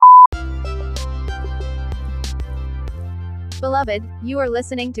Beloved, you are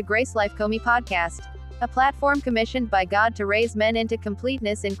listening to Grace Life Comey Podcast, a platform commissioned by God to raise men into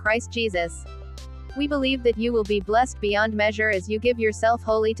completeness in Christ Jesus. We believe that you will be blessed beyond measure as you give yourself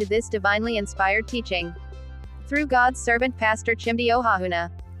wholly to this divinely inspired teaching. Through God's servant Pastor Chimdi Ohahuna.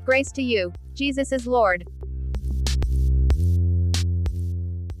 Grace to you. Jesus is Lord.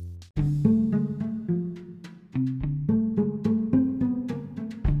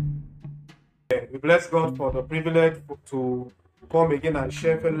 We bless God for the privilege to come again and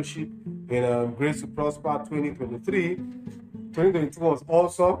share fellowship in Grace to Prosper 2023. 2022 was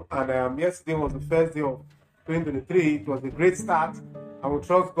awesome, and yesterday was the first day of 2023. It was a great start, and we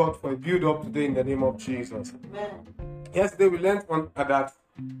trust God for a build up today in the name of Jesus. Amen. Yesterday we learned on that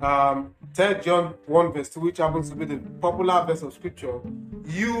 3 John 1 verse 2, which happens to be the popular verse of scripture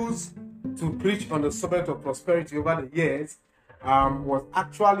used to preach on the subject of prosperity over the years, was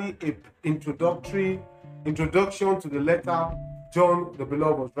actually an introduction to the letter John the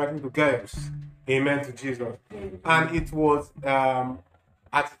Beloved was writing to Gaius. Amen to Jesus. And it was,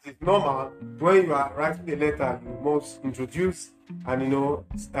 as it is normal, when you are writing a letter, you must introduce and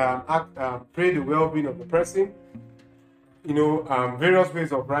pray the well-being of the person. Various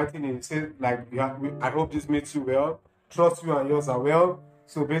ways of writing. It says like, I hope this makes you well. Trust you and yours are well.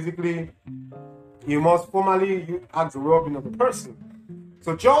 So basically, you must formally ask the well-being of the person.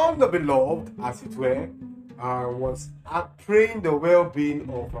 So John the Beloved, as it were, was praying the well-being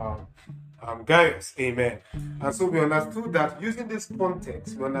of Gaius. Amen. And so we understood that using this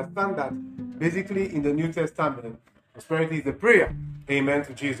context, we understand that basically in the New Testament, prosperity is a prayer. Amen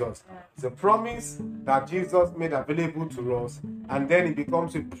to Jesus. It's a promise that Jesus made available to us, and then it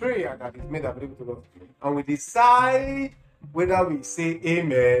becomes a prayer that is made available to us. And we decide whether we say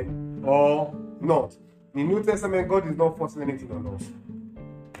amen or not. In the New Testament, God is not forcing anything on us.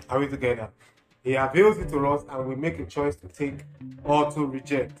 Are we together? He avails it to us, and we make a choice to take or to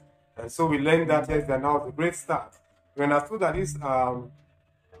reject. And so we learned that yesterday, and now it's a great start. We understood that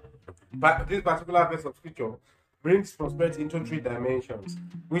this particular verse of scripture brings prosperity into three dimensions,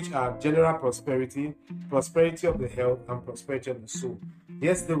 which are general prosperity, prosperity of the health, and prosperity of the soul.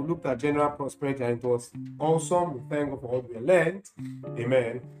 Yesterday we looked at general prosperity, and it was awesome. We thank God for what we learned.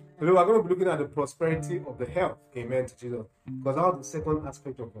 Amen. Today we're going to be looking at the prosperity of the health. Amen to Jesus. Because that was the second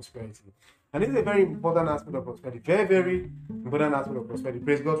aspect of prosperity. And this is a very important aspect of prosperity. Very, very important aspect of prosperity.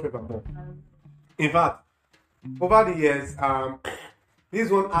 Praise God forevermore. In fact, over the years, this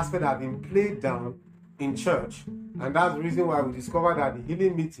is one aspect that has been played down in church. And that's the reason why we discovered that the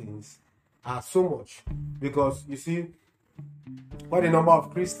healing meetings are so much. Because you see, what the number of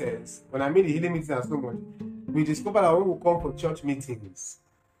Christians, when I mean the healing meetings are so much, we discovered that when we come for church meetings,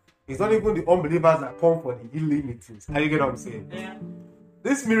 it's not even the unbelievers that come for the healing meetings. Are you get what I'm saying? Yeah.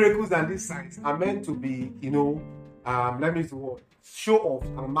 These miracles and these signs are meant to be, let me use the word, show off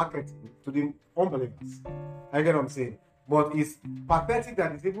and marketing to the unbelievers. I get what I'm saying? But it's pathetic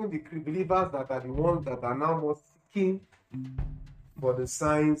that it's even the believers that are the ones that are now more seeking for the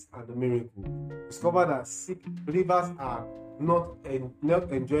signs and the miracle. Discover that sick believers are not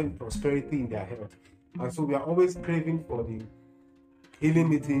enjoying prosperity in their health. And so we are always craving for the healing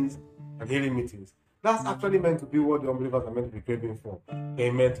meetings and healing meetings. That's actually meant to be what the unbelievers are meant to be craving for.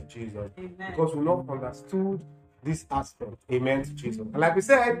 Amen to Jesus. Amen. Because we not understood this aspect. Amen to Jesus. And like we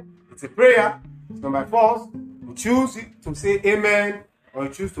said, it's a prayer. It's not by force. You choose to say amen, or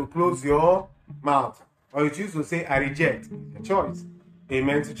you choose to close your mouth, or you choose to say I reject. It's your choice.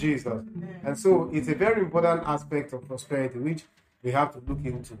 Amen to Jesus. Amen. And so it's a very important aspect of prosperity which we have to look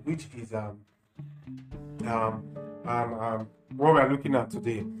into, which is what we're looking at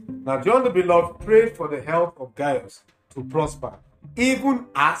today. Now, John the Beloved prayed for the health of Gaius to prosper, even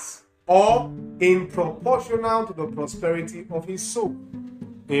as or in proportional to the prosperity of his soul.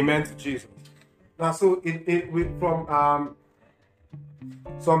 Amen to Jesus. Now, so from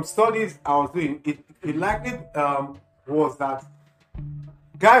some studies I was doing, it likely was that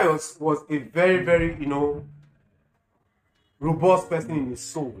Gaius was a very, very, robust person in his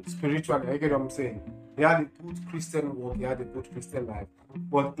soul, spiritually. I get what I'm saying? He had a good Christian walk, he had a good Christian life.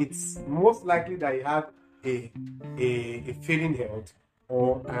 But it's most likely that he had a failing health,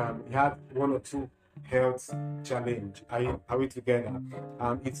 or he had one or two health challenge. Are we together?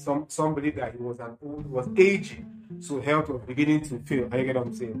 It's somebody that he was aging, so health was beginning to fail. I get what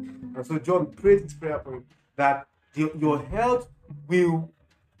I'm saying? And so John prayed this prayer for him that your health will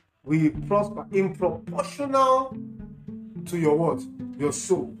prosper in proportional to your what? Your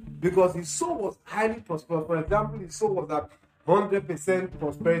soul. Because his soul was highly prosperous. For example, his soul was at 100%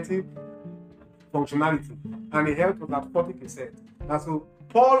 prosperity functionality, and the health was at 40%. And so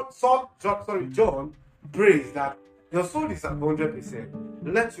John prays that Your soul is at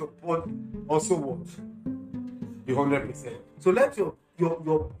 100%. Let your body also what? Be 100%. So let your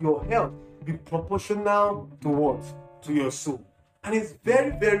health be proportional to what? To your soul. And it's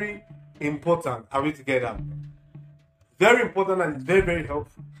very, very important. Are we together? Very important, and it's very, very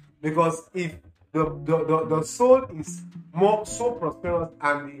helpful. Because if the soul is more so prosperous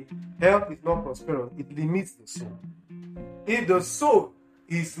and the health is not prosperous, it limits the soul. If the soul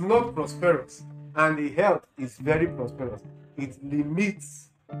is not prosperous and the health is very prosperous, it limits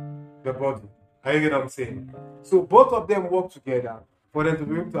the body. Are you get what I'm saying? So both of them work together for them to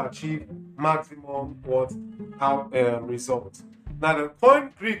be able to achieve maximum result. Now the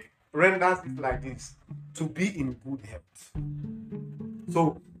point Greek renders it like this: to be in good health.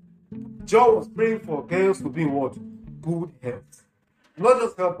 So John was praying for girls to be in what? Good health. Not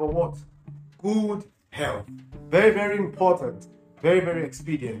just health, but what? Good health. Very, very important. Very, very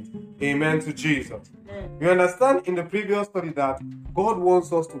expedient. Amen to Jesus. You understand in the previous study that God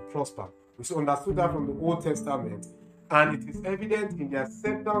wants us to prosper. We understood that from the Old Testament. And it is evident in the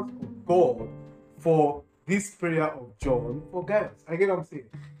acceptance of God for this prayer of John for girls. I get what I'm saying.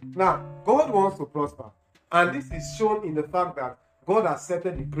 Now, God wants to prosper. And this is shown in the fact that God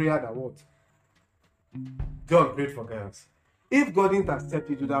accepted the prayer that what? John prayed for girls. If God didn't accept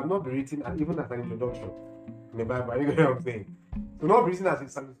it, it would have not been written even as an introduction in the Bible. You know what I'm saying? It would not be written as a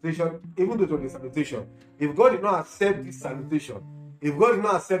salutation, even though it was a salutation. If God did not accept this salutation, if God did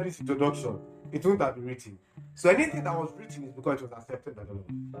not accept this introduction, it wouldn't have been written. So anything that was written is because it was accepted by the Lord.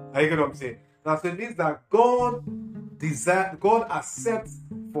 Are you get what I'm saying? Now, so it means that God accepts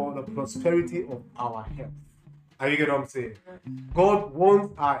for the prosperity of our health. Are you get what I'm saying? God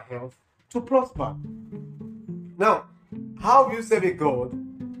wants our health to prosper. Now, how do you serve a God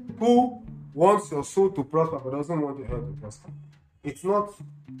who wants your soul to prosper but doesn't want your health to prosper? It's not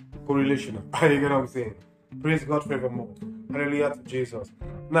correlational. Are you get what I'm saying? Praise God forevermore. Hallelujah to Jesus.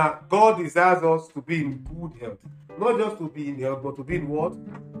 Now, God desires us to be in good health. Not just to be in health, but to be in what?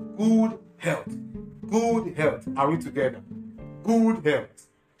 Good health. Good health. Are we together? Good health.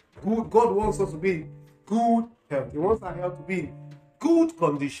 God wants us to be in good health. He wants our health to be in good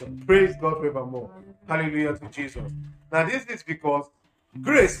condition. Praise God forevermore. Hallelujah to Jesus. Now, this is because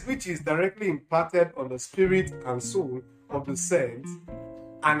grace, which is directly imparted on the spirit and soul of the saints,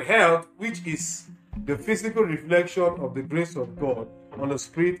 and health, which is the physical reflection of the grace of God on the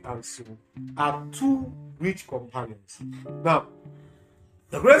spirit and soul, are two rich companions. Now,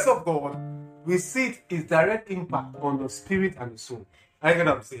 the grace of God, we see it is direct impact on the spirit and the soul. I get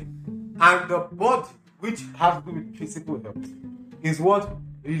what I'm saying? And the body, which has to do with physical health, is what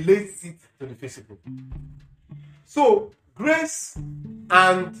relates it to the physical. So, grace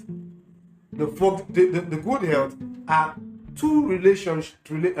and the good health are two relations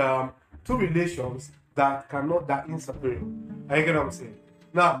that are inseparable. I get what I'm saying?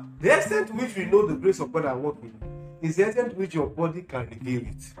 Now, the extent to which we know the grace of God at work in you is the extent to which your body can reveal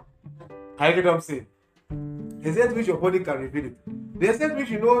it. I get what I'm saying? The extent to which your body can reveal it. The extent to which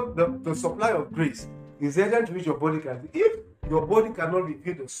you know the supply of grace is the extent to which your body can. If your body cannot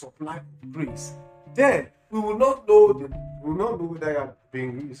reveal the supply of grace, then we will not know whether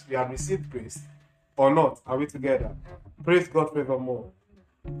you have received grace or not. Are we together? Praise God forevermore.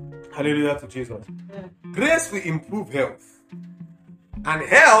 Hallelujah to Jesus. Grace will improve health, and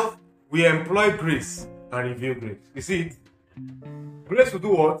health will employ grace and reveal grace. You see it? Grace will do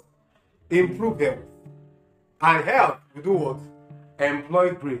what? Improve health, and health will do what?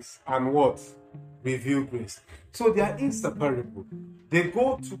 Employ grace and what? Reveal grace. So they are inseparable. They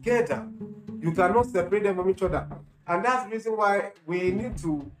go together. You cannot separate them from each other. And that's the reason why we need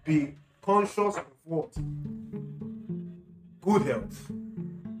to be conscious of what? Good health.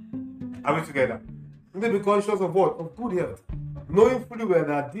 Are we together? We need to be conscious of what? Of good health. Knowing fully well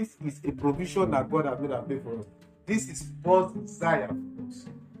that this is a provision that God has made available for us. This is God's desire for us.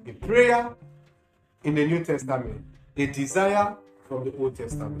 A prayer in the New Testament. A desire from the Old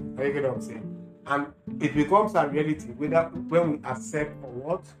Testament. Are you getting what I'm saying? And it becomes a reality whether when we accept or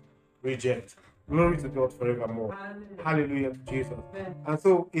what? Reject. Glory to God forevermore. Hallelujah to Jesus. And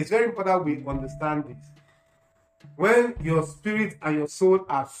so it's very important we understand this. When your spirit and your soul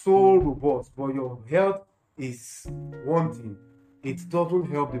are so robust, but your health is wanting, it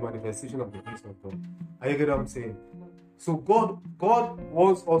doesn't help the manifestation of the grace of God. Are you getting what I'm saying? So God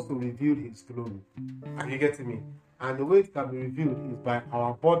wants us to reveal His glory. Are you getting me? And the way it can be revealed is by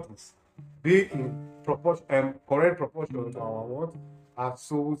our bodies, be in correct proportion to our what? Our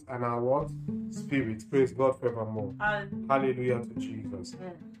souls and our what? Spirits. Praise God forevermore. Hallelujah to Jesus.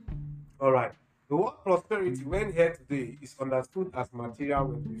 All right. The word prosperity, when here today, is understood as material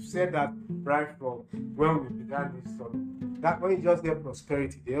wealth. We've said that right from when we began this study. That when you just hear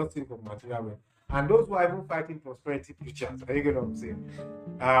prosperity, they just think of material wealth. And those who are even fighting prosperity preachers, are you get what I'm saying?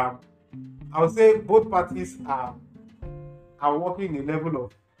 I would say both parties are working a level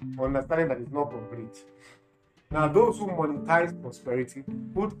of understanding that is not complete. Now, those who monetize prosperity,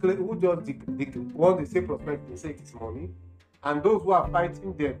 who just when they say prosperity, they say it is money. And those who are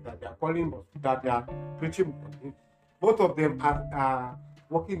fighting them, that they are calling, that they are preaching money, both of them are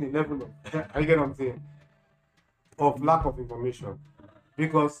working a level of, I get what I'm saying, of lack of information.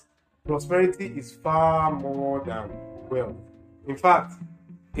 Because prosperity is far more than wealth. In fact,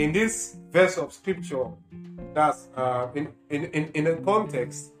 in this verse of scripture, that's in a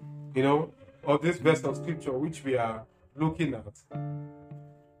context, of this verse of scripture which we are looking at,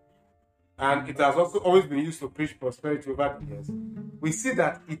 and it has also always been used to preach prosperity over the years, we see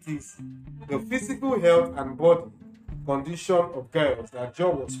that it is the physical health and body condition of Gaius that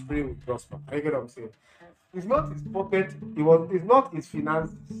John was praying with prosper. I get what I'm saying? It's not his pocket, it's not his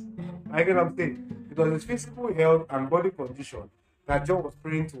finances. I get what I'm saying? It was his physical health and body condition that John was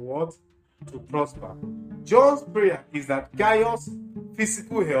praying towards to prosper. John's prayer is that Gaius'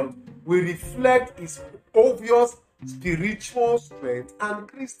 physical health will reflect his obvious spiritual strength and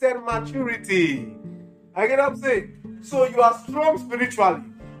Christian maturity. I get what I'm saying? So you are strong spiritually,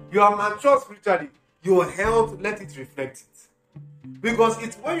 you are mature spiritually, your health, let it reflect it. Because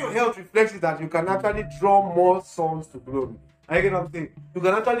it's when your health reflects it that you can actually draw more sons to glory. I get what I'm saying? You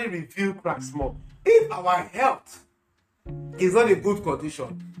can actually reveal Christ more. If our health is not in good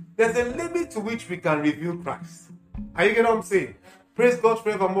condition, there's a limit to which we can reveal Christ. Are you getting what I'm saying? Praise God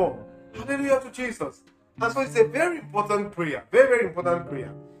forevermore. Hallelujah to Jesus. And so it's a very important prayer. Very, very important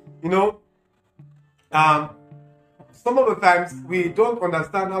prayer. Some of the times we don't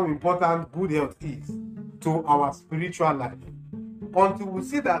understand how important good health is to our spiritual life until we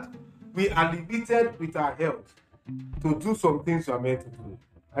see that we are limited with our health to do some things we are meant to do.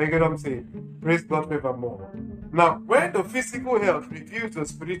 Are you get what I'm saying? Praise God forevermore. Now, when the physical health reveals the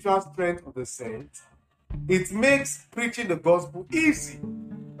spiritual strength of the saints, it makes preaching the gospel easy.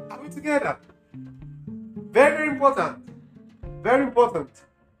 Are we together? Very, very important. Very important.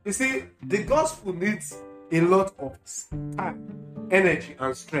 You see, the gospel needs a lot of time, energy,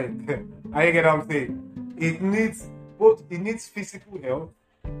 and strength. Are you get what I'm saying? It needs physical health,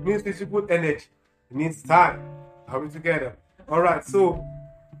 it needs physical energy, it needs time. Are we together? All right, so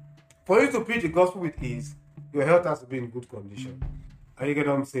for you to preach the gospel with ease, your health has to be in good condition. Are you get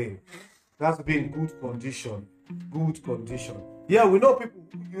what I'm saying? It has to be in good condition. Good condition. Yeah, we know people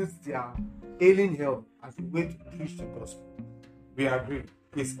who use their ailing health as a way to preach the gospel. We agree.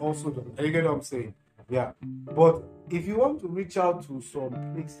 It's also done. Are you get what I'm saying? Yeah. But if you want to reach out to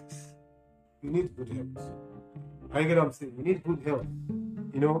some places, you need good health. Are you get what I'm saying? You need good health.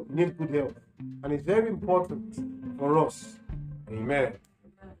 You need good health. And it's very important for us. Amen.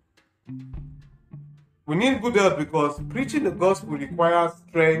 We need good health because preaching the gospel requires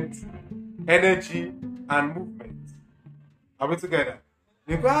strength, energy, and movement. Are we together?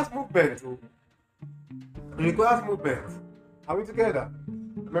 It requires movement. It requires movement. Are we together?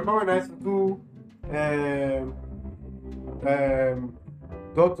 Remember when I used to do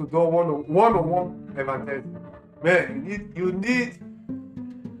door-to-door one-on-one evangelism? Man, you need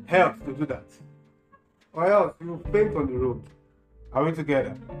help to do that. Or else you faint on the road. Are we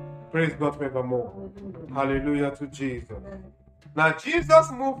together? Praise God forevermore. Hallelujah to Jesus. Now,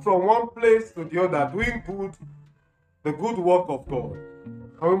 Jesus moved from one place to the other, doing the good work of God.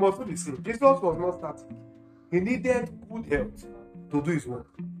 And we must do the same. Jesus was not static. He needed good health to do his work.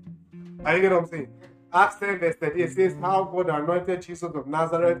 Are you getting what I'm saying? Acts 10 verse 38 says, how God anointed Jesus of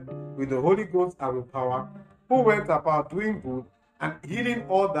Nazareth with the Holy Ghost and with power, who went about doing good and healing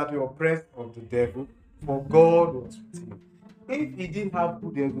all that were oppressed of the devil, for God was with him. If he didn't have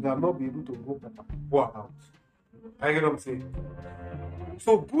good health, he would have not been able to go out. I get what I'm saying?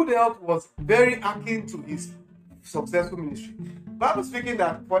 So good health was very akin to his successful ministry. Bible speaking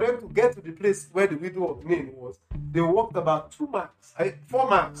that for them to get to the place where the widow of Nain was, they walked about 4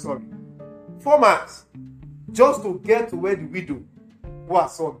 miles just to get to where the widow who her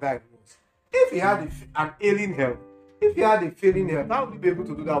son died was. If he had an ailing health, if he had a failing health, how would he be able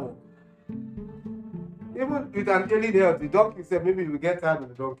to do that work? Even with an ailing health, the donkey said maybe he will get tired of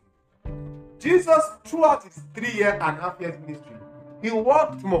the donkey. Jesus, throughout his 3.5 years ministry, he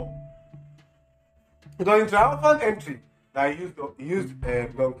walked more. It was in triumphant entry that he used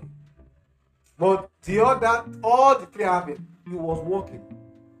donkey. But all the 3.5 years, he was walking.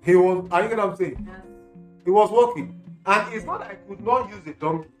 Are you get what I'm saying? He was walking. And it's not that I could not use the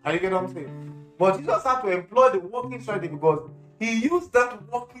donkey. Are you get what I'm saying? But Jesus had to employ the working strategy because he used that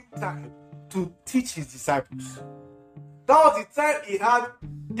working time to teach his disciples. That was the time he had.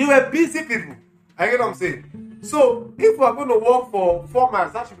 They were busy people. I get what I'm saying. So if we are going to walk for 4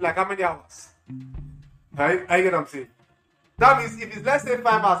 miles, that should be like how many hours? I get what I'm saying. That means if it's let's say 5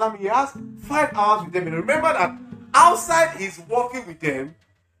 hours, that means he has 5 hours with them. And remember that outside he's walking with them.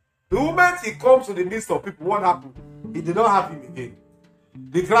 The moment he comes to the midst of people, what happened? He did not have him again.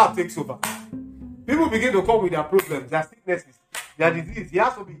 The crowd takes over. People begin to come with their problems, their sicknesses, their disease. He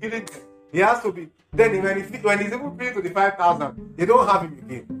has to be healing them. He has to be. Then when he's able to bring to the 5,000, they don't have him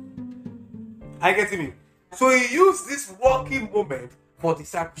again. I get him. So he used this walking moment for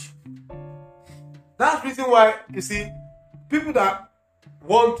discipleship. That's the reason why, you see, people that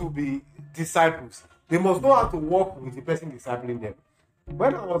want to be disciples, they must know how to walk with the person discipling them.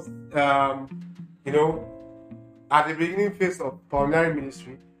 When I was, at the beginning phase of pioneering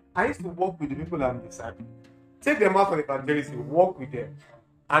ministry, I used to walk with the people I'm discipling. Take them out on evangelism, walk with them,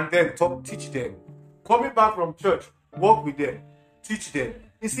 and then teach them. Coming back from church, walk with them, teach them.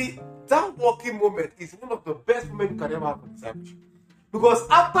 You see, that walking moment is one of the best moments you can ever have for discipleship. Because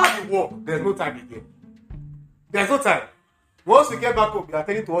after the walk, there's no time again. There's no time. Once you get back home, you are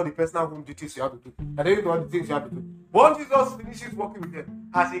attending to all the personal home duties you have to do. You are attending to all the things you have to do. Once Jesus finishes working with them,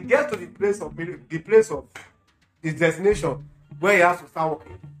 as he gets to the place of his destination, where he has to start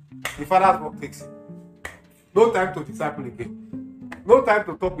working, the Father's work takes him. No time to disciple again. No time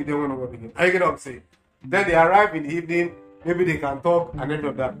to talk with them one-on-one again. I get what I'm saying? Then they arrive in the evening, maybe they can talk and any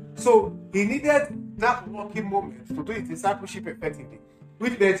of that. So he needed that working moment to do his discipleship effectively,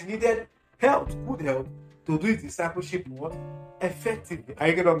 which meant he needed health, good health, to do his discipleship what? Effectively.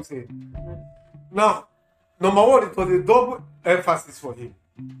 I get what I'm saying? Now, number one, it was a double emphasis for him.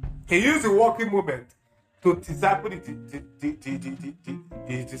 He used the working moment to disciple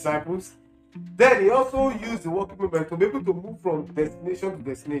his disciples. Then he also used the working moment to be able to move from destination to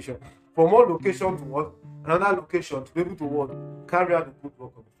destination, from one location to what? Another location, to be able to what? Carry out the good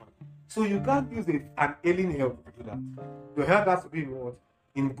work of the Father. So you can't use an alien health to do that. Your health has to be in what?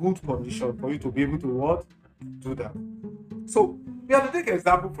 In good condition for you to be able to what? Do that. So we have to take an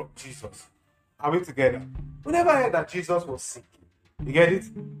example from Jesus. Are we together? We never heard that Jesus was sick. You get it?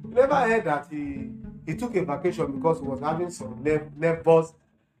 We never heard that he took a vacation because he was having some nervous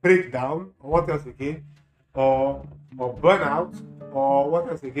breakdown, or what else again? Or burnout, or what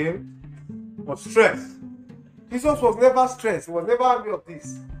else again? Or stress. Jesus was never stressed. He was never happy of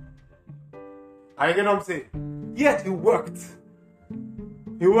this. Are you getting what I'm saying? Yet he worked.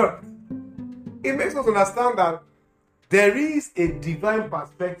 He worked. It makes us understand that there is a divine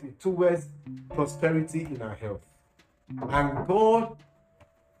perspective towards prosperity in our health. And God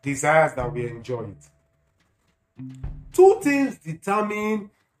desires that we enjoy it. Two things determine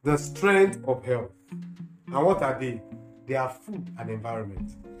the strength of health. And what are they? They are food and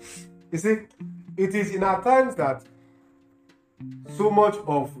environment. You see, it is in our times that so much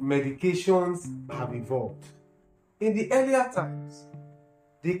of medications have evolved. In the earlier times,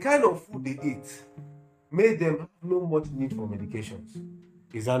 the kind of food they ate made them have no much need for medications.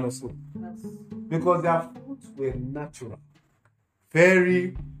 Is that not so? Yes. Because their foods were natural.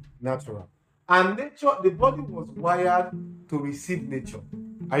 Very natural. And nature, the body was wired to receive nature.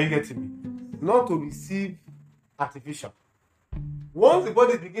 Are you getting me? Not to receive artificial. Once the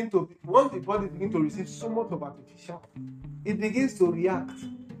body begins to receive so much of artificial, it begins to react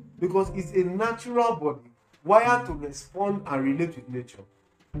because it's a natural body wired to respond and relate with nature.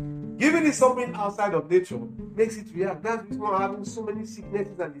 Giving it something outside of nature makes it react. That's why we're having so many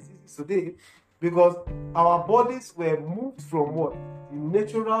sicknesses and diseases today, because our bodies were moved from what? The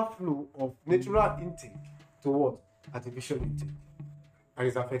natural flow of natural intake to what? Artificial intake. And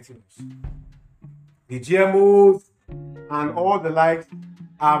it's affecting us. The GMOs and all the likes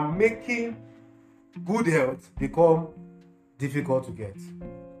are making good health become difficult to get.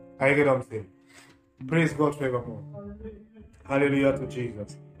 I get what I'm saying? Praise God forevermore. Hallelujah to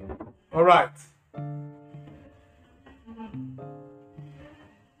Jesus. All right.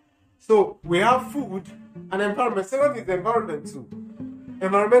 So we have food and environment. Second is the environment too.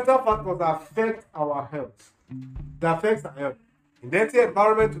 Environmental factors affect our health. They affect our health. In dirty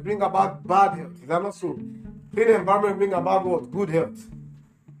environment to bring about bad health. Is that not so? Clean environment bring about what? Good health.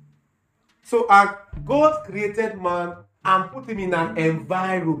 So God created man and put him in an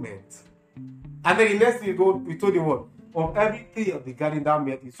environment. And then the next thing he told him what? Of every tree of the garden that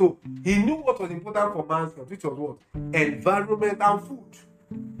met it. So he knew what was important for man's health, which was what? Environment and food.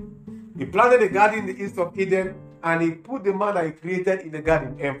 He planted a garden in the east of Eden, and he put the man that he created in the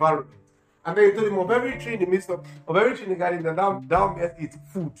garden, environment. And then he told him of every tree in the midst of every tree in the garden, and thou mayest eat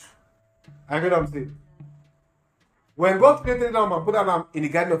food. I get what I'm saying. When God created Adam and put Adam in the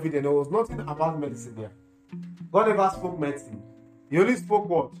Garden of Eden, there was nothing about medicine there. God never spoke medicine. He only spoke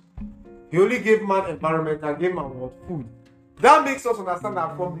what? He only gave man environment and gave man what? Food. That makes us understand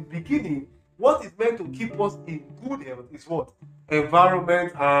that from the beginning, what is meant to keep us in good health is what?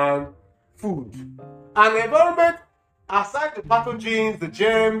 Environment and food. And environment, aside the pathogens, the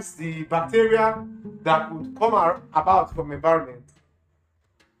germs, the bacteria that could come about from environment,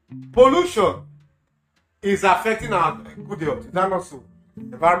 pollution is affecting our good health. Is that not so?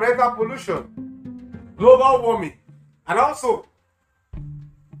 Environmental pollution, global warming, and also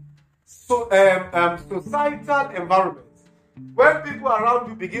societal environment. When people around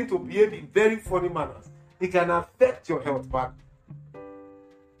you begin to behave in very funny manners, it can affect your health badly.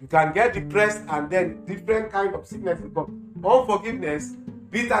 You can get depressed and then different kind of sicknesses come. Unforgiveness,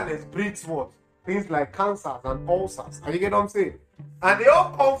 bitterness breeds what? Things like cancers and ulcers. And you get what I'm saying? And they all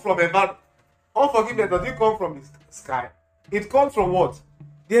come from environment. Unforgiveness doesn't come from the sky. It comes from what?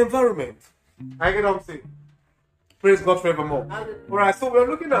 The environment. I get what I'm saying? Praise God forevermore. Alright, so we're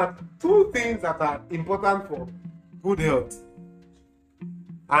looking at two things that are important for good health.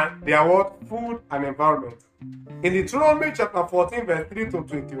 And they are what? Food and environment. In Deuteronomy chapter 14, verse 3 to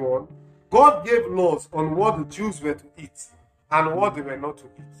 21, God gave laws on what the Jews were to eat and what they were not to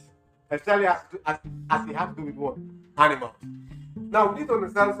eat. Especially as it has to do with what? Animals. Now, we need to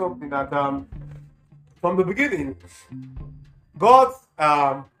understand something that from the beginning, God's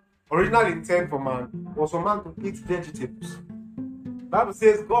original intent for man was for man to eat vegetables. The Bible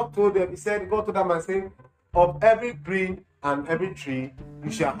says God told them and said, of every green and every tree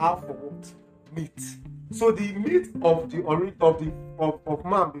you shall have for what? Meat. So the meat of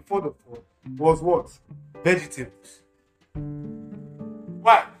man before the fall was what? Vegetables.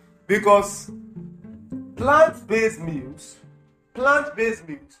 Why? Because plant-based meals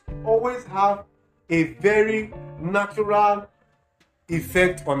always have a very natural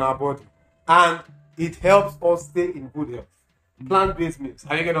effect on our body, and it helps us stay in good health. Plant-based meals.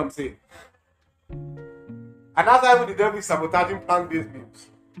 Are you get what I'm saying? And that's why the devil is sabotaging plant-based meals.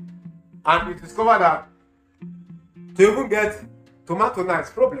 And we discovered that to even get tomato now is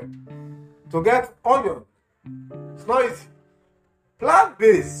problem. To get onion, it's not easy.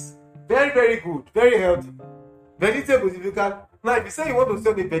 Plant-based, very, very good, very healthy. Vegetables, if you can. Now, if you say you want to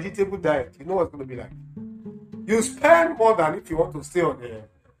stay on a vegetable diet, you know what's going to be like. You spend more than if you want to stay on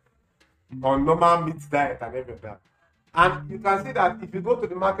normal meat diet and everything like that. And you can see that if you go to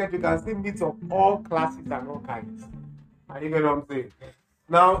the market, you can see meat of all classes and all kinds. Are you get what I'm saying?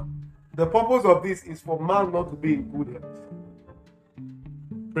 Now, the purpose of this is for man not to be in good health.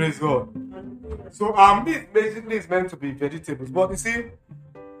 Praise God. So our meat basically is meant to be vegetables. But you see,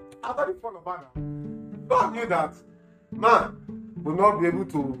 after the fall of Adam, God knew that man will not be able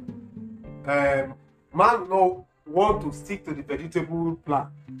to, man will not want to stick to the vegetable plant.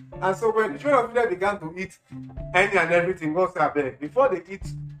 And so when the children of Israel began to eat any and everything, God said, before they eat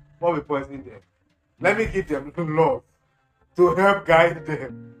what we poison them, let me give them little laws to help guide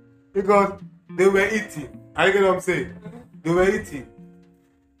them. Because they were eating. Are you get what I'm saying? They were eating.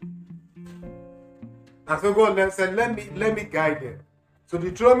 And so God said, let me guide them. So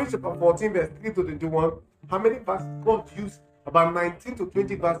Deuteronomy chapter 14, verse 3 to 21, how many verses? God used about 19 to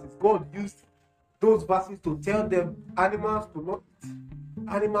 20 verses. God used those verses to tell them animals to not eat.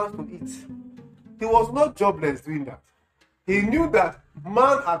 Animals to eat. He was not jobless doing that. He knew that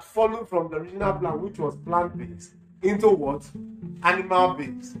man had fallen from the original plan, which was plant-based, into what?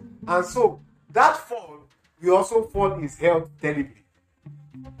 Animal-based. And so that fall, we also fall his health terribly.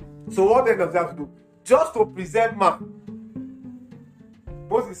 So what then does he have to do? Just to preserve man.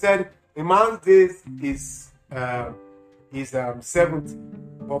 Moses said, a man's days is 70,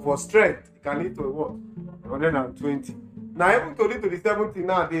 but for strength, it can lead to what? 120. Now, even to lead to the 70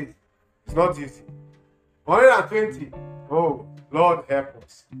 nowadays, it's not easy. 120, oh, Lord help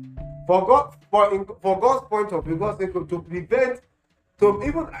us. For God's point of view, God said to prevent, to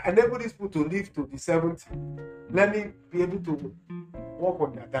even enable these people to live to the 70, let me be able to work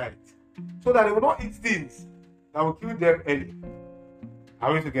on their diet. So that they will not eat things that will kill them early.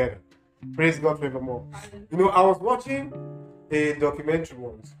 Are we together? Praise God forevermore. You know, I was watching a documentary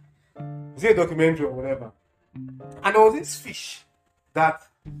once. Is it a documentary or whatever? And there was this fish that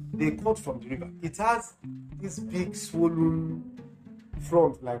they caught from the river. It has this big swollen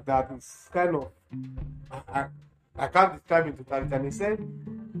front like that. It's kind of, I can't describe it totally. And he said,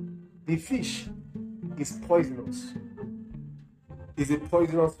 the fish is poisonous. It's a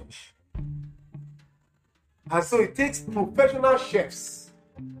poisonous fish. And so it takes professional chefs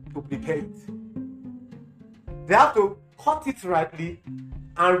to prepare it. They have to cut it rightly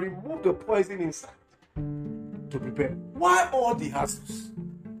and remove the poison inside to prepare. Why all the hassles?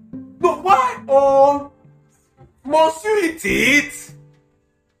 No, why all? Must you eat it?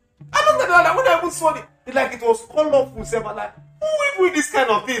 I don't know that when I even saw it, like it was colorful. I'm like, who will do this kind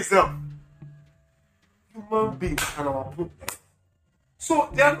of thing? Human beings and our problem. So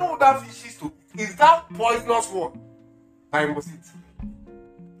there are no other fishes to eat. Is that poisonous one? I must eat.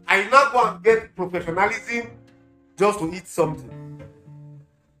 I now go and get professionalism just to eat something.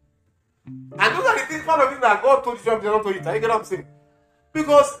 And those are the things, one of the things that God told you something not to eat. You get what I'm saying?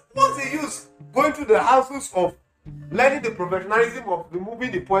 Because what's the use going to the houses of learning the professionalism of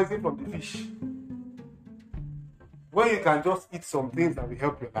removing the poison from the fish when you can just eat some things that will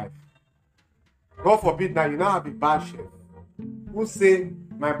help your life? God forbid now you now have a bad chef who say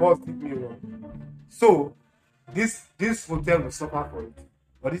my boss did me wrong. So this hotel will suffer for it,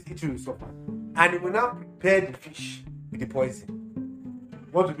 or this kitchen will suffer, and it will now prepare the fish with the poison.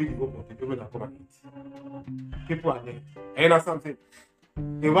 What will be the hope of the people that come and eat? People are there. And you know something?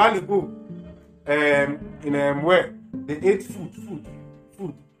 A while ago, in where they ate food,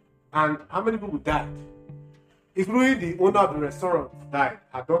 and how many people died? Including the owner of the restaurant died.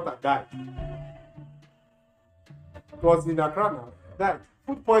 Her daughter died. It was in Accra now. Died.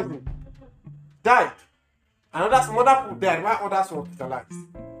 Food poisoning. Died. And some other people died while others were hospitalized.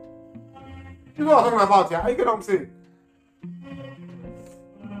 You know what I'm talking about, yeah? You get what I'm saying?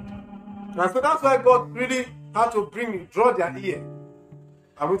 And so that's why God really had to draw their ear.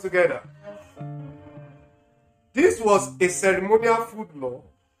 Are we together? This was a ceremonial food law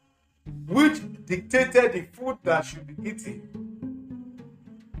which dictated the food that should be eaten,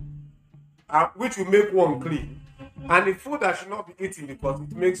 which will make one clean, and the food that should not be eaten because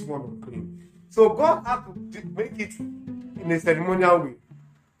it makes one unclean. So God had to make it in a ceremonial way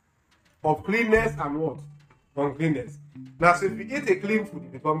of cleanness and what? Uncleanness. Now, so if you eat a clean food, you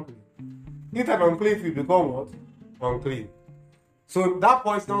become clean. Eat an unclean food, you become what? Unclean. So that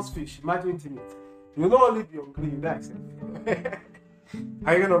poisonous fish, imagine eating it. You will not only be unclean, that's it.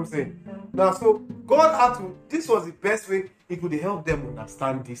 Are you know what I'm saying? Now, so God had to, this was the best way He could help them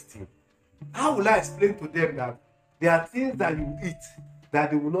understand this thing. How will I explain to them that there are things that you eat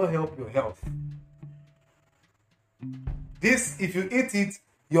that they will not help your health? This, if you eat it,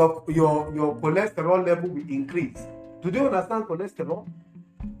 your cholesterol level will increase. Do they understand cholesterol?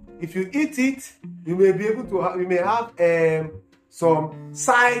 If you eat it, you may be able to you may have some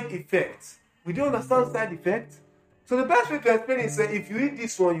side effects. We don't understand side effects. So the best way to explain is if you eat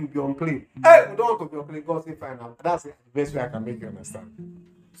this one, you'll be unclean. Hey, we don't want to be unclean. God say fine now. That's the best way I can make you understand.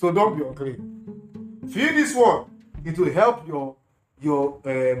 So don't be unclean. If you eat this one, it will help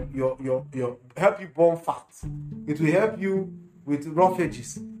help you burn fat. It will help you with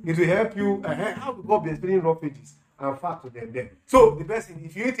roughages. It will help you. How will God be explaining roughages and fat to them then? So the best thing,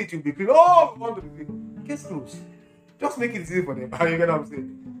 if you eat it, you'll be clean. Oh, you want to be clean? Case closed. Just make it easy for them. Are you getting what I'm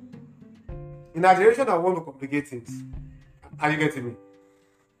saying? In a generation that want to complicate things. Are you getting me?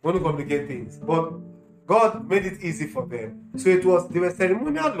 Want to complicate things. But God made it easy for them. So they were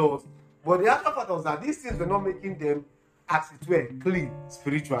ceremonial laws, but the other part was that these things were not making them, as it were, clean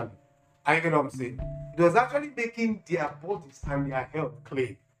spiritually. Are you getting what I'm saying? It was actually making their bodies and their health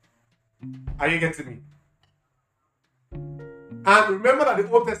clean. Are you getting me? And remember that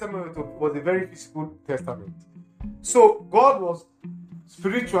the Old Testament was a very physical testament. So God was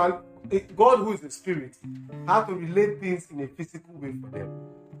spiritual. God, who is the spirit, had to relate things in a physical way for them.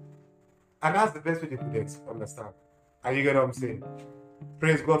 And that's the best way they could understand. Are you getting what I'm saying?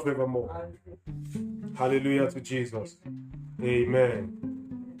 Praise God forevermore. Hallelujah to Jesus. Amen.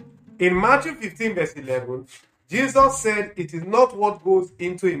 In Matthew 15 verse 11, Jesus said, it is not what goes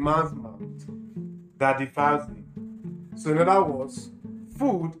into a man's mouth that defiles him. So in other words,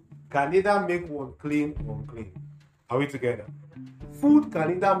 food can either make one clean or unclean. Are we together? Food can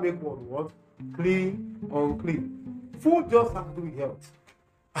either make one what? Clean or unclean. Food just has to do with health.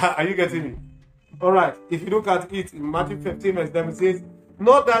 Are you getting me? Alright, if you look at it in Matthew 15 verse 11, it says,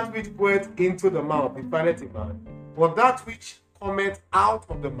 not that which goeth into the mouth defileth a man, but that which cometh out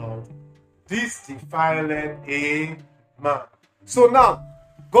of the mouth, this defileth a man. So now,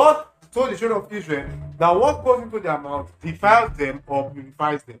 God told the children of Israel that what goes into their mouth defiles them or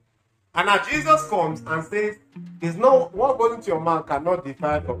purifies them. And now Jesus comes and says, it's not what goes into your mouth cannot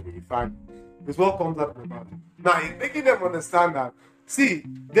defile or purify. It's what comes out of the mouth. Now he's making them understand that. See,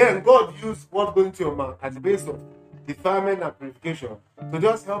 then God used what goes into your mouth as a base of defilement and purification to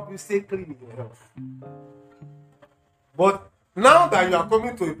just help you stay clean in your health. But now that you are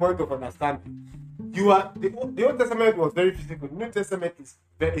coming to a point of understanding, the Old Testament was very physical. The New Testament is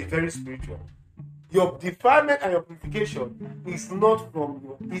very spiritual. Your defilement and your purification is not from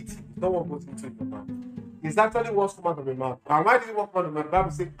your eating. It's not what goes into your mouth. It's actually what's come out of your mouth. And why did it come out of your mouth? The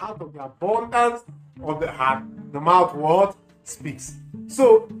Bible says, out of the abundance of the heart, the mouth what? Speaks.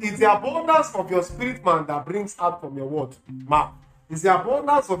 So it's the abundance of your spirit man that brings out from your what? Mouth. It's the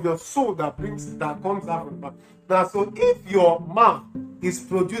abundance of your soul that comes out from your mouth. Now, so if your mouth is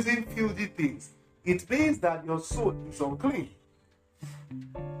producing filthy things, it means that your soul is unclean.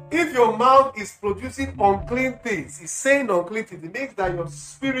 If your mouth is producing unclean things, it's saying unclean things, it means that your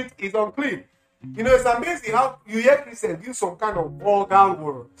spirit is unclean. You know, it's amazing how you hear Christians use some kind of vulgar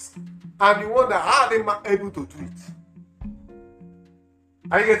words, and you wonder how they are able to do it.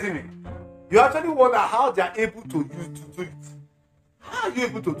 Are you getting me? You actually wonder how they are able to do it. How are you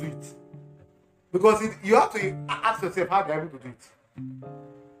able to do it? Because you have to ask yourself how they are able to do it.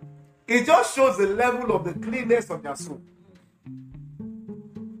 It just shows the level of the cleanness of their soul.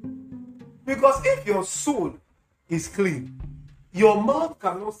 Because if your soul is clean, your mouth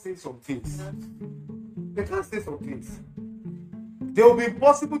cannot say some things. They can't say some things. They will be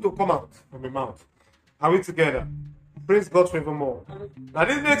impossible to come out from your mouth. Are we together? Praise God forevermore. Now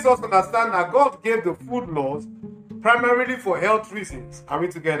this makes us understand that God gave the food laws primarily for health reasons. Are we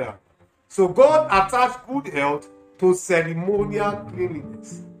together? So God attached good health to ceremonial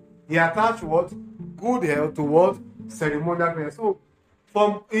cleanliness. He attached what? Good health to what? Ceremonial cleanliness. So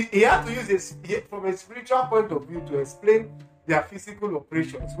he had to use this from a spiritual point of view to explain their physical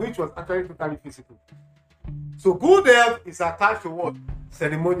operations, which was actually totally physical. So good health is attached to what?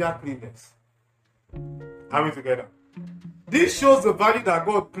 Ceremonial cleanness. Are we together? This shows the value that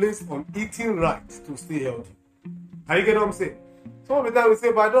God placed on eating right to stay healthy. Are you getting what I'm saying? Some of the time we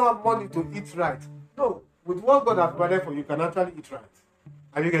say, but I don't have money to eat right. No, with what God has provided for you, you can actually eat right.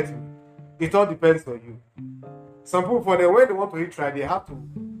 Are you getting me? It all depends on you. Some people, for them, when they want to eat right, they have to.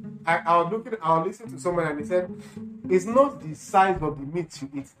 I was listening to someone and he said, it's not the size of the meat you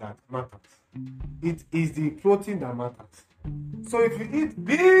eat that matters. It is the protein that matters. So if you eat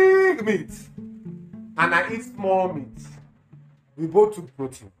big meat and I eat small meat, we both took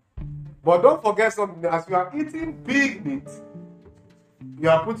protein. But don't forget something, as you are eating big meat, you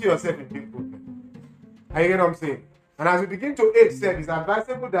are putting yourself in big problem. Are you getting what I'm saying? And as you begin to age, it's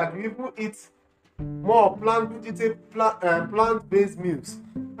advisable that you even eat more plant-based meals.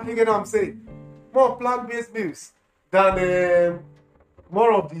 Are you getting what I'm saying? More plant-based meals than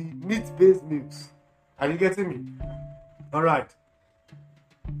more of the meat-based meals. Are you getting me? All right.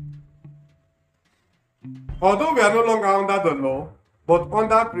 Although we are no longer under the law, but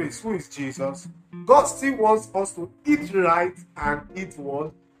under grace, who is Jesus, God still wants us to eat right and eat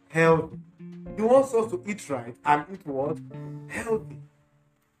what? Healthy. He wants us to eat right and eat what? Healthy.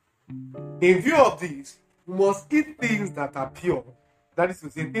 In view of this, we must eat things that are pure. That is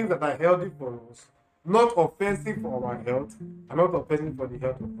to say, things that are healthy for us, not offensive for our health, and not offensive for the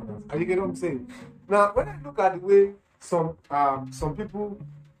health of others. Are you getting what I'm saying? Now, when I look at the way some people,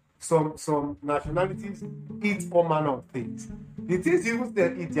 some nationalities eat all manner of things, the things you use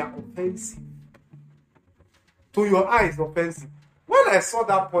them eat, they are offensive. To your eyes, offensive. When I saw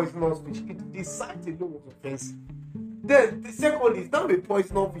that poisonous fish, the sight alone was offensive. Then the second is now a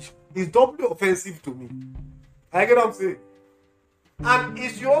poisonous fish. It's doubly offensive to me. I get what I'm saying? And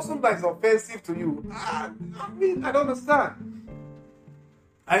it should also that is offensive to you. I don't understand.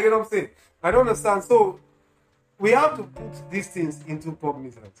 I get what I'm saying? I don't understand. So we have to put these things into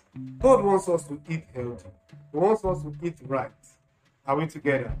cognizance. God wants us to eat healthy. He wants us to eat right. Are we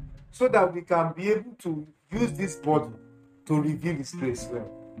together? So that we can be able to use this body to reveal His grace well.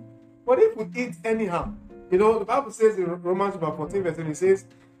 But if we eat anyhow, the Bible says in Romans 14 verse 20, it says,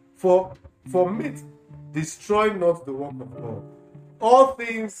 For meat destroy not the work of God. All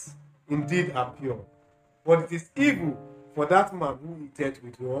things indeed are pure, but it is evil for that man who eateth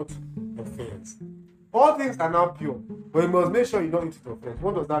with what? Offense. All things are now pure, but you must make sure you don't eat with offense.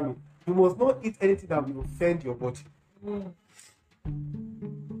 What does that mean? You must not eat anything that will offend your body.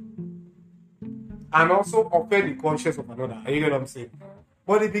 And also offend the conscience of another. Are you get what I'm saying?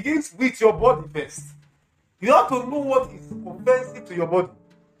 But it begins with your body first. You have to know what is offensive to your body.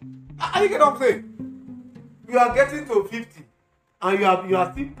 Are you get what I'm saying? You are getting to 50 and you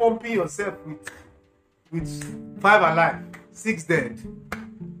are still pumping yourself with 5 alive, 6 dead.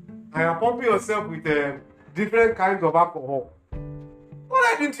 And you are pumping yourself with different kinds of alcohol. What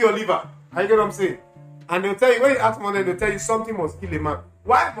are you doing to your liver? Are you get what I'm saying? And they'll tell you, when you ask them, they'll tell you something must kill a man.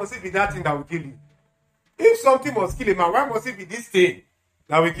 Why must it be that thing that will kill you? If something must kill a man, why must it be this thing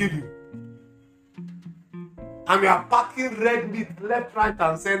that will kill you? And we are packing red meat left, right,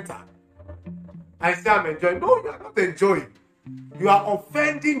 and center. I say I'm enjoying. No, you are not enjoying. You are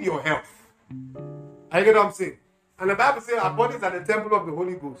offending your health. I get what I'm saying? And the Bible says our bodies are the temple of the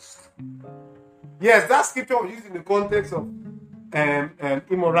Holy Ghost. Yes, that scripture was used in the context of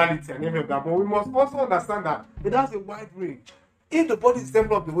immorality and everything, but we must also understand that it has a wide range. If the body is the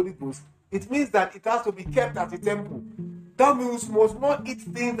temple of the Holy Ghost, it means that it has to be kept as a temple. That means you must not eat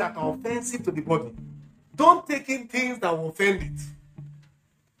things that are offensive to the body. Don't take in things that will offend it.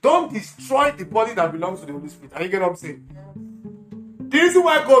 Don't destroy the body that belongs to the Holy Spirit. Are you getting what I'm saying? The reason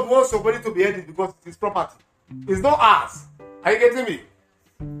why God wants your body to be healthy is because it's his property. It's not ours. Are you getting me?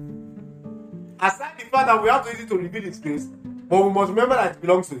 Aside the fact that we have to use it to reveal his grace, but we must remember that it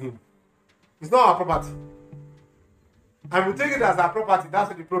belongs to him. It's not our property. And we take it as our property. That's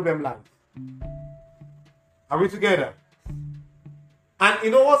where the problem lies. Are we together? And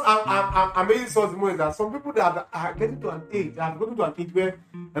you know what I'm amazing so the most is that some people that are getting to an age, have gotten to an age where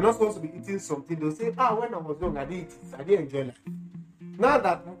they're not supposed to be eating something, they'll say, when I was young, I didn't eat it. I didn't enjoy life. Now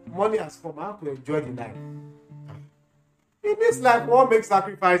that money has come, I have to enjoy the life. In this life, one makes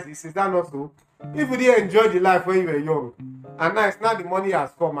sacrifices. Is that not so? If you didn't enjoy the life when you were young, and now the money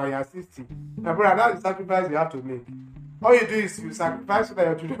has come and you're 60, my brother, that's the sacrifice you have to make. All you do is you sacrifice so that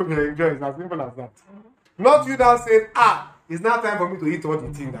your children will enjoy. It's as simple as that. Not you now saying, it's not time for me to eat all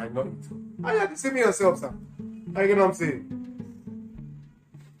the things that I not eat. And you're deceiving yourself, sir. You get what I'm saying?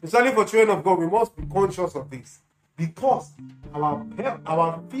 Especially for children of God, we must be conscious of this. Because our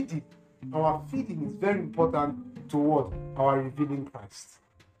feeding is very important toward our revealing Christ.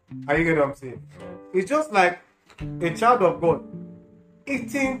 Are you getting what I'm saying? It's just like a child of God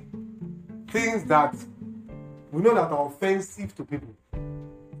eating things that we know that are offensive to people.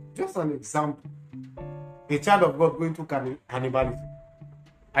 Just an example. A child of God going to cannibalism.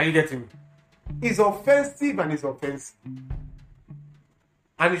 Are you getting me? It's offensive and it's offensive.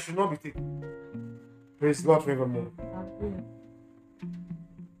 And it should not be taken. Praise God forevermore.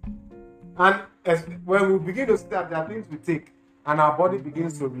 And when we begin to see that there are things we take and our body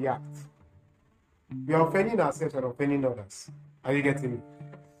begins to react, we are offending ourselves and offending others. Are you getting me?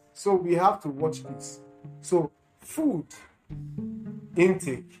 So we have to watch this. So food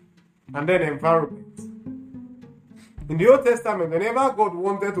intake and then environment. In the Old Testament, whenever God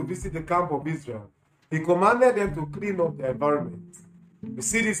wanted to visit the camp of Israel, he commanded them to clean up the environment. We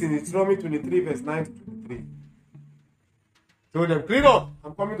see this in Deuteronomy 23, verse 9 to 23. Told them, clean up.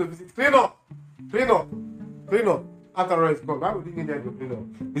 I'm coming to visit. Clean up. Clean up. Clean up. After all, it's gone. Why would he need them to clean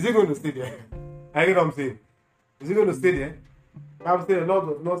up? Is he going to stay there? I get what I'm saying. Is he going to stay there? The Bible says the Lord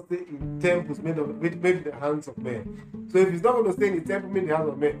does not stay in temples made in the hands of men. So if he's not going to stay in the temple made in the hands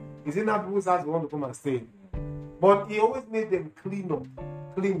of men, is it not people's house who want to come and stay? But he always made them clean up,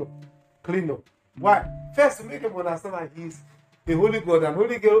 clean up, clean up. Why? First, to make them understand that he's the Holy God, and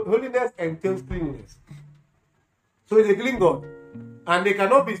holiness entails cleanliness. So he's a clean God, and they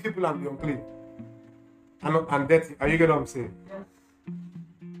cannot be his people and be unclean and dirty. Are you getting what I'm saying?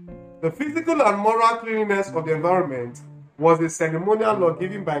 The physical and moral cleanliness of the environment was a ceremonial law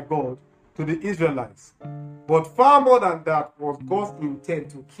given by God to the Israelites. But far more than that was God's intent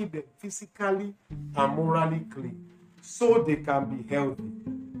to keep them physically and morally clean so they can be healthy.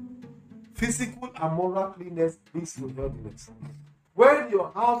 Physical and moral cleanness leads to healthiness. When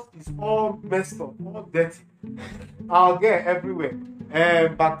your house is all messed up, all dirty, I'll get everywhere,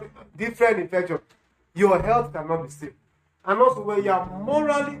 but different infections, your health cannot be safe. And also, when you are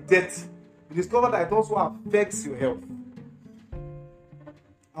morally dirty, you discover that it also affects your health.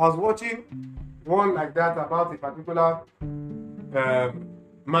 I was watching one like that about a particular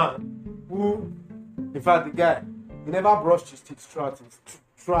man who, in fact, the guy, he never brushed his teeth throughout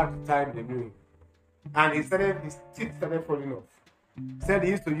the time they knew him. And his teeth started falling off. He said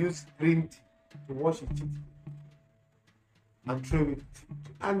he used to use green tea to wash his teeth and throw it.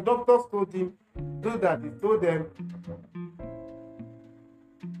 And doctors told him, do that. He told them,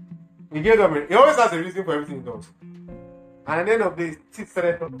 he gave them, he always has a reason for everything he does. And at the end of the day, his teeth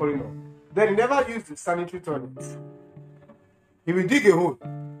started falling off. Then he never used the sanitary toilet. He will dig a hole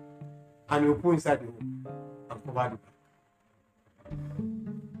and he will put inside the hole and cover it.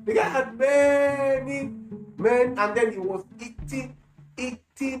 The guy had many men, and then he was eating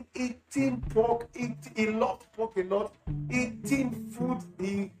pork, he loved pork a lot, eating food,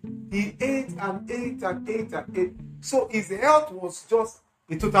 he ate and ate. So his health was just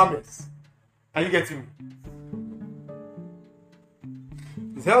a total mess. Are you getting me?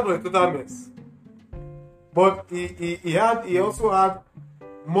 His health was a total mess. But he also had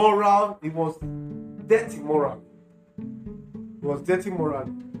moral, he was dirty moral. He was dirty moral.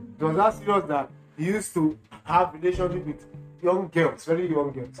 It was that serious that he used to have relationship with young girls, very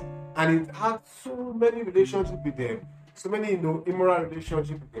young girls. And he had so many relationships with them, so many immoral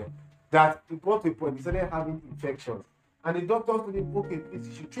relationships with them. that it got to a point he started having infections. And the doctor told him, okay, please,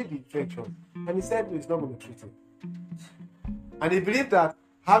 you should treat the infection. And he said, no, he's not going to treat it. And he believed that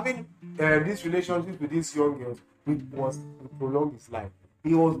having this relationship with these young girls would prolong his life.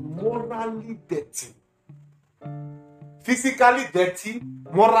 He was morally dirty, physically dirty,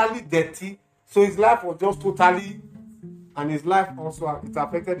 morally dirty. So his life was just totally, and his life also, it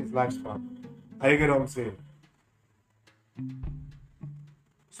affected his lifespan. Are you get what I'm saying?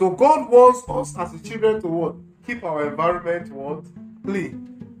 So God wants us as the children to what? Keep our environment what?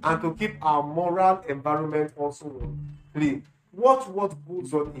 Clean. And to keep our moral environment also what? Clean. Watch what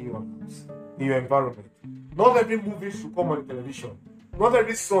goes on in your house, in your environment. Not every movie should come on television. Not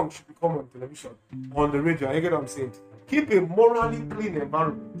every song should come on television, on the radio. You get what I'm saying? Keep a morally clean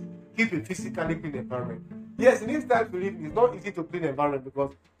environment. Keep a physically clean environment. Yes, in this time to live, it's not easy to clean environment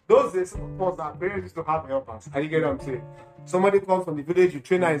because those days, of course, our parents used to have helpers. And you get what I'm saying? Somebody comes from the village, you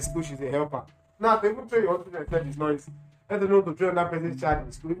train her in school, she's a helper. Now, they even train your husband and said it's not easy. Let them know to train that person's child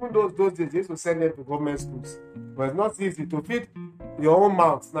in school. Even those days, they used to send them to government schools. But it's not easy to feed your own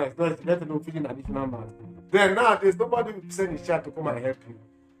mouth. Now, it's not easy. Let alone feeding additional mouth. Then nowadays, nobody will send his child to come and help you.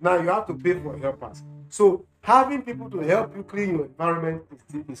 Now, you have to pay for helpers. So, having people to help you clean your environment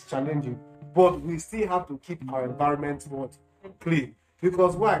is challenging. But we still have to keep our environment clean.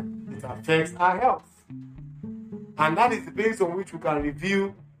 Because why? It affects our health. And that is the basis on which we can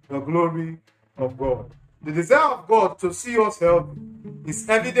reveal the glory of God. The desire of God to see us healthy is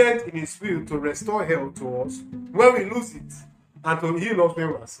evident in His will to restore health to us when we lose it and to heal us when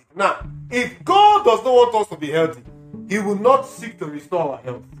we are sick. Now, if God does not want us to be healthy, He will not seek to restore our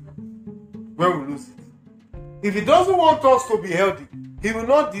health when we lose it. If He doesn't want us to be healthy, He will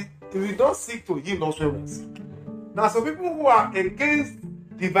not seek to heal us when we are sick. Now, some people who are against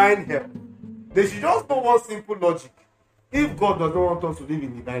divine health, they should just know one simple logic. If God does not want us to live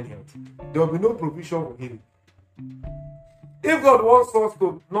in divine health, there will be no provision for healing. If God wants us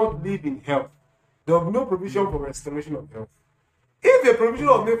to not live in health, there will be no provision for restoration of health. If a provision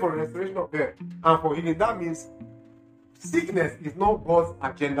is made for restoration of health and for healing, that means sickness is not God's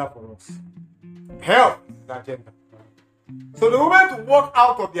agenda for us. Health is the agenda. So the moment to walk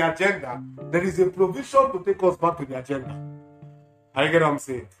out of the agenda, there is a provision to take us back to the agenda. Are you get what I'm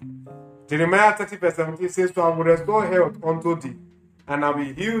saying? Jeremiah 30:17 says, "So I will restore health unto thee, and I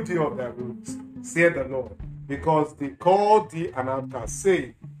will heal thee of thy wounds, saith the Lord, because they called thee an outcast,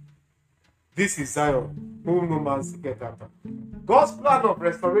 saying, This is Zion, whom no man seeketh after." God's plan of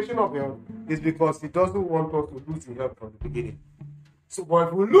restoration of health is because He doesn't want us to lose the health from the beginning. So, but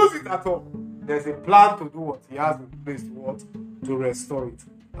if we lose it at all, there's a plan to do what He has in place to restore it.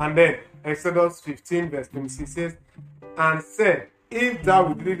 And then Exodus 15:26 says, "And said, If thou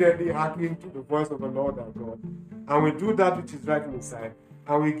wilt diligently hearken to the voice of the Lord our God, and will do that which is right in His sight,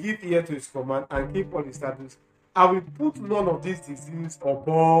 and will give ear to His command, and keep all His statutes, I will put none of these diseases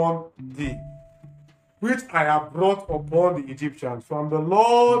upon thee, which I have brought upon the Egyptians, from the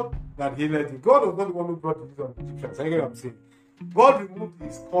Lord that healed thee." God was not the one who brought disease on the Egyptians. Are you getting what I'm saying? God removed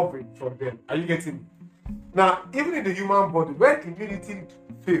His covering from them. Are you getting me? Now, even in the human body, when immunity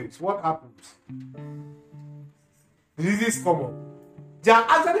fails, what happens? Diseases come up. There are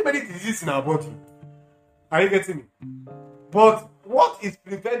actually many diseases in our body. Are you getting me? But what is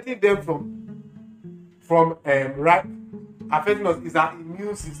preventing them from affecting us is our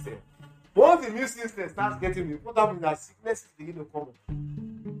immune system. Once the immune system starts getting weak, what happens is that sickness begin to come up.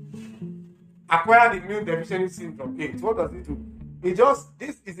 Acquired immune deficiency syndrome (AIDS). What does it do? It just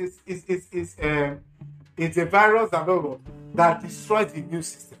it's a virus that destroys the immune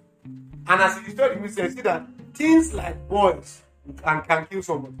system. And as it destroys the immune system, you see that things like boils can kill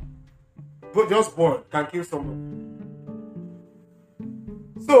someone. But just boil can kill someone.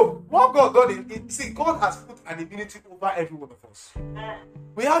 So what God does God has put an immunity over every one of us.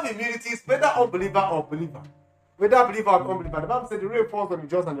 We have immunities, whether unbeliever or believer. Whether believer or unbeliever. The Bible said the rain falls on the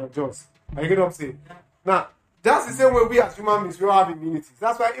just and the unjust. Are you getting what I'm saying? Now, that's the same way we as human beings, we all have immunities.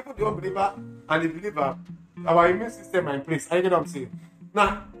 That's why even the unbeliever and the believer, our immune system are in place. Are you getting what I'm saying?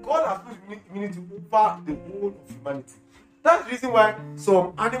 Now, God has put immunity over the whole of humanity. That's the reason why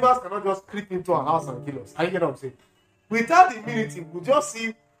some animals cannot just creep into our house and kill us. Are you getting what I'm saying? Without the immunity, we'll just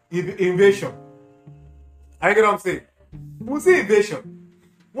see invasion. Are you getting what I'm saying? We'll see invasion.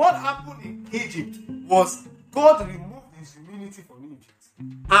 What happened in Egypt was God removed His immunity from Egypt.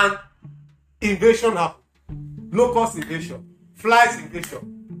 And invasion happened. Locust invasion, flies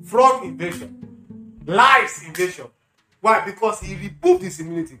invasion, frog invasion, lice invasion. Why? Because He removed His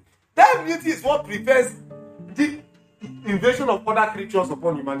immunity. That immunity is what prevents the invasion of other creatures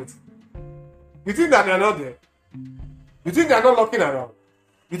upon humanity. You think that they are not there? You think they are not looking around?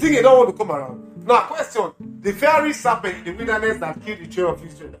 You think they don't want to come around? Now, question: the fiery serpent in the wilderness that killed the children of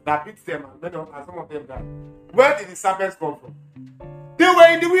Israel, that beat them and some of them died. Where did the serpents come from? They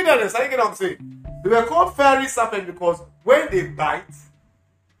were in the wilderness. Are you get what I'm saying? They were called fiery serpent because when they bite,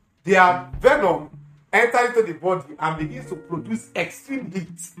 their venom enters into the body and begins to produce extreme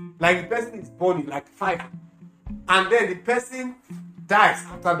heat, like the person is burning, like fire, and then the person dies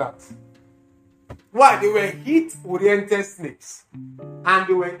after that. Why? They were heat-oriented snakes, and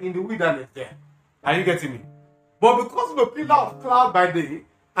they were in the wilderness there. Are you getting me? But because of the pillar of cloud by day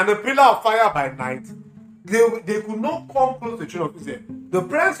and the pillar of fire by night, they could not come close to the children of Israel. The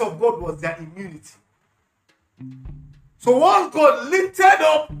presence of God was their immunity. So once God lifted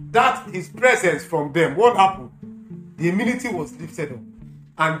up his presence from them, what happened? The immunity was lifted up,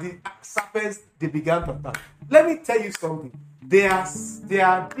 and the serpents, they began to attack. Let me tell you something. There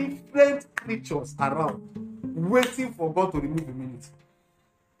are different creatures around waiting for God to remove immunity.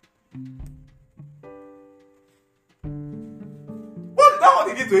 What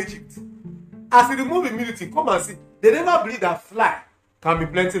he did to Egypt? As he removed immunity, come and see. They never believed that fly can be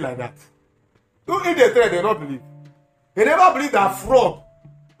plenty like that. If they try, they don't believe. They never believed that frog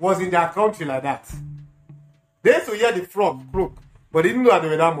was in their country like that. They used to hear the frog croak, but they didn't know that they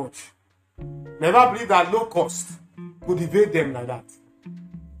were that much. Never believed that locust could evade them like that.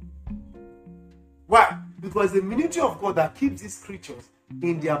 Why? Because the immunity of God that keeps these creatures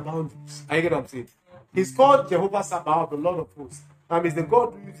in their boundaries. Are you get what I'm saying? He's called Jehovah Sabaoth, the Lord of hosts. That means the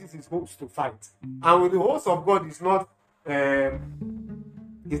God who uses his hosts to fight. And with the host of God is not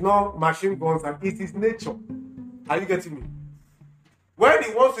machine guns, and it is nature. Are you getting me? When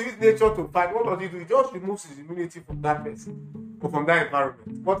he wants to use nature to fight, what does he do? He just removes his immunity from that person or from that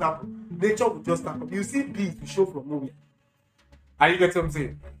environment. What happens? Nature will just start up. You see bees will show from nowhere. Are you getting what I'm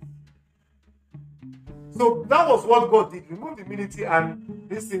saying? So that was what God did. Remove the immunity, and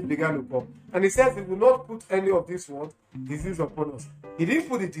this thing began to come. And he says he will not put any of this disease upon us. He didn't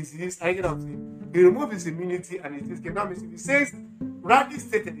put the disease. I get what I'm saying. He removed his immunity, and his disease came. Now, he says, rightly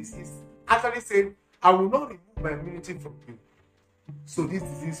stated, he's actually saying, I will not remove my immunity from you, so this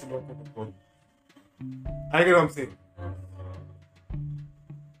disease will not come upon you. I get what I'm saying.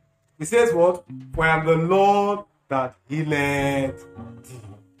 He says what? For I am the Lord that healeth thee.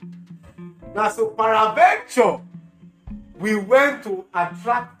 Now, so peradventure, we went to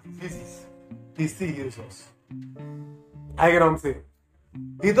attract diseases. He still heals us. I get what I'm saying.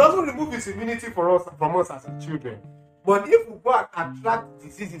 He doesn't remove his immunity from us as his children. But if we go and attract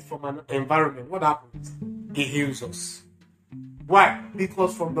diseases from an environment, what happens? He heals us. Why?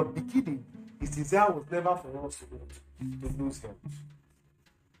 Because from the beginning, his desire was never for us to lose health.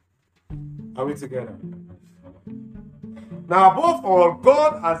 Are we together? Now, above all,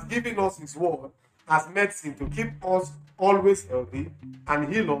 God has given us his word as medicine to keep us always healthy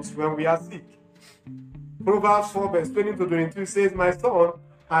and heal us when we are sick. Proverbs 4 verse 20 to 22 says, My son,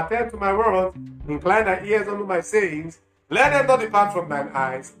 attend to my words, incline thy ears unto my sayings, let them not depart from thine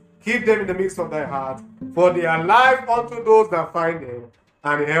eyes, keep them in the midst of thy heart, for they are life unto those that find them,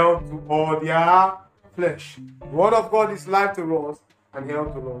 and health to all their flesh. The word of God is life to us, and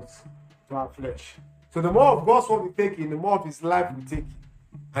health to us, to our flesh. So the more of God's word we take in, the more of his life we take in,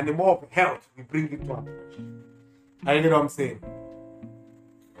 and the more of health we bring into our flesh. Are you get what I'm saying?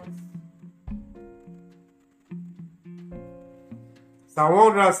 Psalm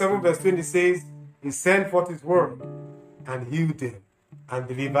 107 verse 20 says, he sent forth his word and healed them and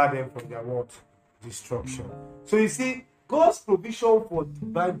delivered them from their what? Destruction. So you see, God's provision for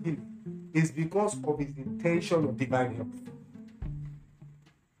divine healing is because of his intention of divine health.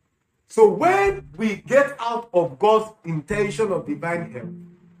 So when we get out of God's intention of divine health,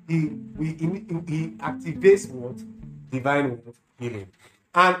 he activates what? Divine healing.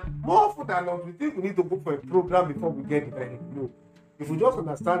 And more often than not, we think we need to go for a program before we get divine healing. No. If we just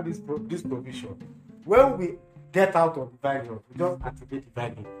understand this provision, when we get out of divine health, we just activate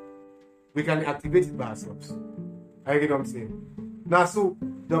divine healing. We can activate it by ourselves. I get what I'm saying? Now, so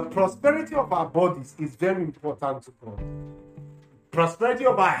the prosperity of our bodies is very important to God. Prosperity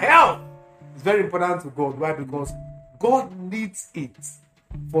of our health is very important to God. Why? Because God needs it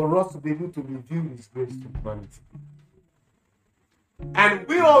for us to be able to reveal his grace to humanity. And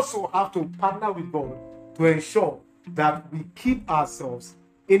we also have to partner with God to ensure that we keep ourselves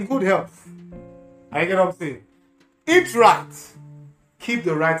in good health. I get what I'm saying? Eat right. Keep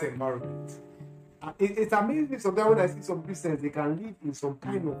the right environment. It amazes me sometimes when I see some Christians, they can live in some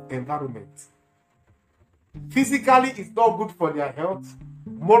kind of environment. Physically, it's not good for their health.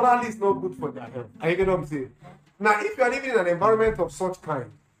 Morally, it's not good for their health. I get what I'm saying? Now, if you are living in an environment of such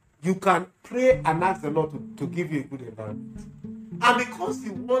kind, you can pray and ask the Lord to give you a good environment. And because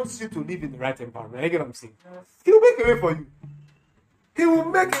He wants you to live in the right environment, you get what I'm saying? He will make a way for you. He will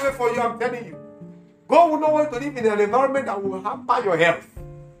make a way for you, I'm telling you. God will not want to live in an environment that will hamper your health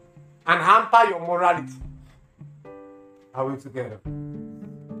and hamper your morality. Are we together?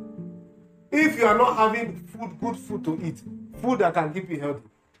 If you are not having food, good food to eat, food that can keep you healthy,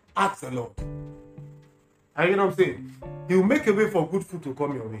 ask the Lord. And you know what I'm saying? He will make a way for good food to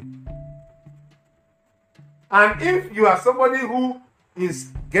come your way. And if you are somebody who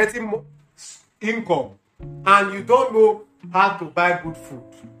is getting income and you don't know how to buy good food,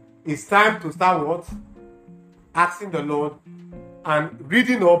 it's time to start what? Asking the Lord and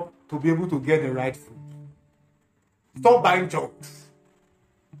reading up to be able to get the right food. Stop buying junks.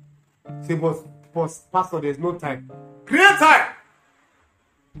 Say, but Pastor, there's no time. Create time.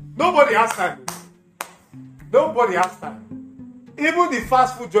 Nobody has time. Nobody has time. Even the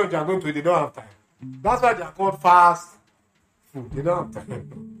fast food joints you are going to, they don't have time. That's why they are called fast food. They don't have time.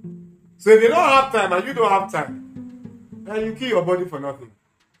 So if they don't have time and you don't have time, then you kill your body for nothing.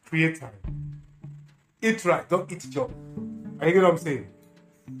 Create time. Eat right, don't eat junk. Are you get what I'm saying?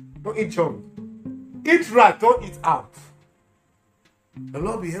 Don't eat junk. Eat right, don't eat out. The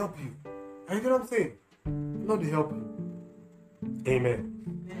Lord will help you. Are you get what I'm saying? The Lord will help you. Amen.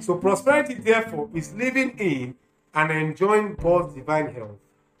 So prosperity, therefore, is living in and enjoying God's divine health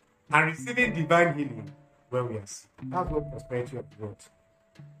and receiving divine healing when we are sick. That's what prosperity of God,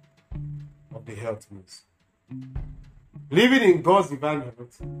 of the health means. Living in God's divine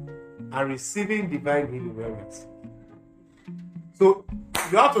health and receiving divine healing when we are sick. So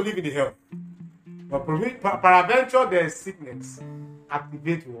you have to live in the health. But peradventure there is sickness.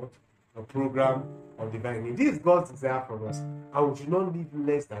 Activate what? A program of divine healing. This is God's desire for us. And we should not live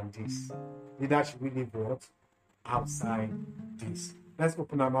less than this. Neither should we live what? Outside this. Let's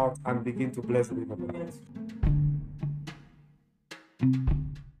open our mouth and begin to bless the name of God.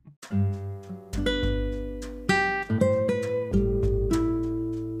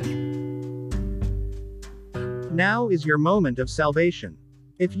 Now is your moment of salvation.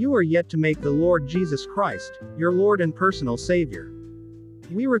 If you are yet to make the Lord Jesus Christ your Lord and personal Savior,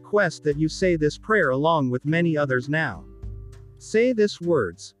 we request that you say this prayer along with many others now. Say these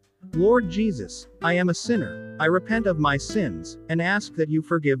words: Lord Jesus, I am a sinner. I repent of my sins, and ask that you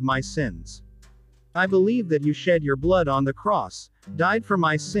forgive my sins. I believe that you shed your blood on the cross, died for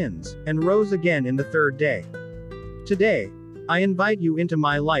my sins, and rose again in the third day. Today, I invite you into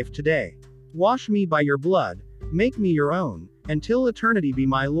my life today. Wash me by your blood, make me your own, until eternity be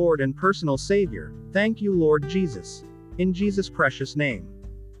my Lord and personal Savior. Thank you, Lord Jesus. In Jesus' precious name.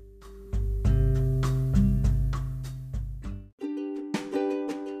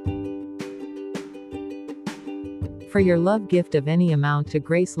 For your love gift of any amount to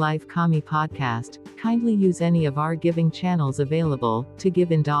Grace Life Kami Podcast, kindly use any of our giving channels available to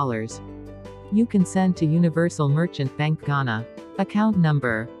give in dollars. You can send to Universal Merchant Bank Ghana. Account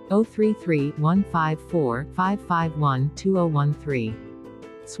number 033-154-551-2013.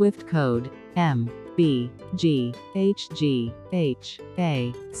 Swift code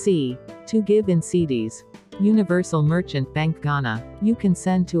MBGHGHAC. To give in cedis. Universal Merchant Bank Ghana. You can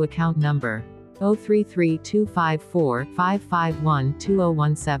send to account number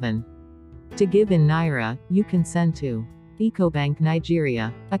 033-254-551-2017. To give in Naira, you can send to Ecobank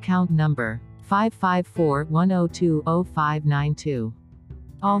Nigeria. Account number 554-102-0592.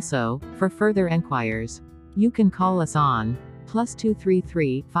 Also, for further enquiries, you can call us on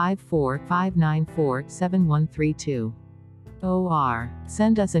 +233-54-594-7132. or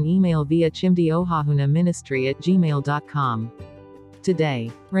send us an email via chimdiohahunaministry@gmail.com.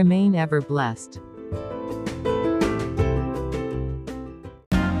 Today, remain ever blessed.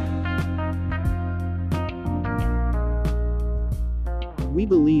 We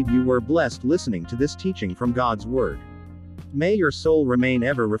believe you were blessed listening to this teaching from God's Word. May your soul remain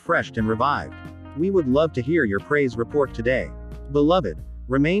ever refreshed and revived. We would love to hear your praise report today. Beloved,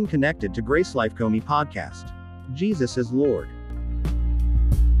 remain connected to Grace Life Kami Podcast. Jesus is Lord.